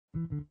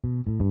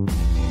Hello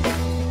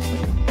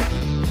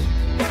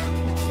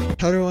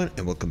everyone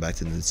and welcome back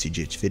to the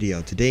CGH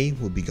video. Today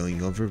we'll be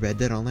going over Red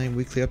Dead Online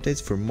weekly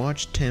updates for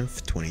March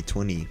 10th,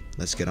 2020.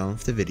 Let's get on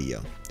with the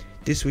video.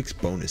 This week's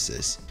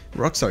bonuses.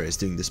 Rockstar is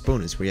doing this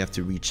bonus where you have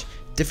to reach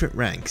different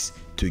ranks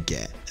to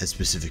get a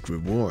specific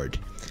reward.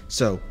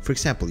 So, for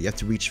example, you have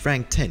to reach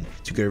rank 10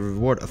 to get a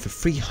reward of a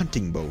free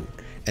hunting bow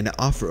and an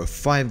offer of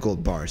 5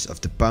 gold bars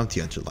of the bounty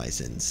hunter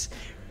license.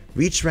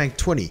 Reach rank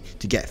 20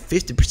 to get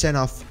 50%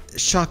 off a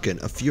shotgun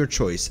of your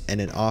choice and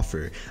an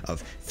offer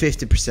of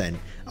 50%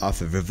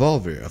 off a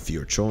revolver of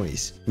your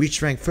choice.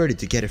 Reach rank 30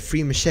 to get a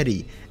free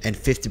machete and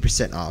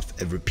 50%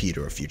 off a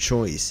repeater of your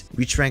choice.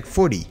 Reach rank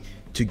 40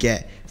 to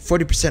get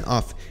 40%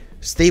 off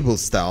stable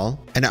style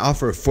and an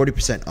offer of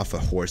 40% off a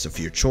horse of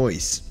your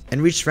choice.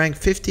 And reach rank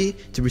 50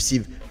 to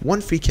receive 1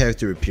 free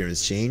character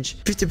appearance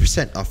change,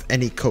 50% off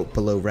any coat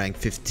below rank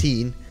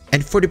 15,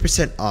 and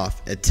 40%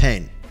 off a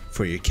tent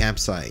for your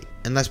campsite.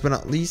 And last but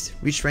not least,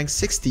 reach rank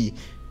 60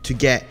 to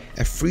get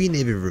a free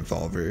navy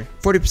revolver,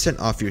 40%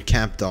 off your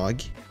camp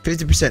dog,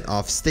 50%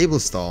 off stable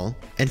stall,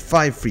 and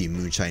 5 free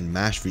moonshine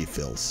mash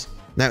refills.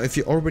 Now if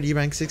you're already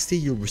rank 60,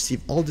 you'll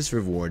receive all these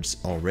rewards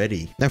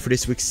already. Now for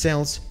this week's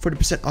sales,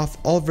 40% off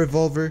all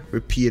revolver,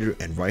 repeater,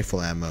 and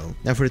rifle ammo.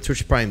 Now for the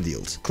Twitch Prime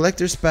deals,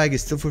 collector's bag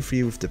is still for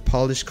free with the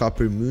polished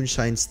copper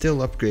moonshine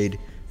still upgrade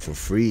for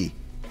free.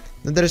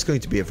 Now that is going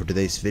to be it for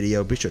today's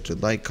video. Be sure to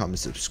like, comment,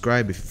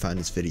 subscribe if you found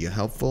this video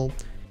helpful.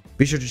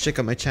 Be sure to check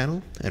out my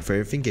channel, and for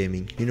everything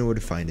gaming, you know where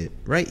to find it,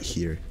 right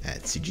here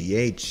at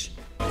CGH.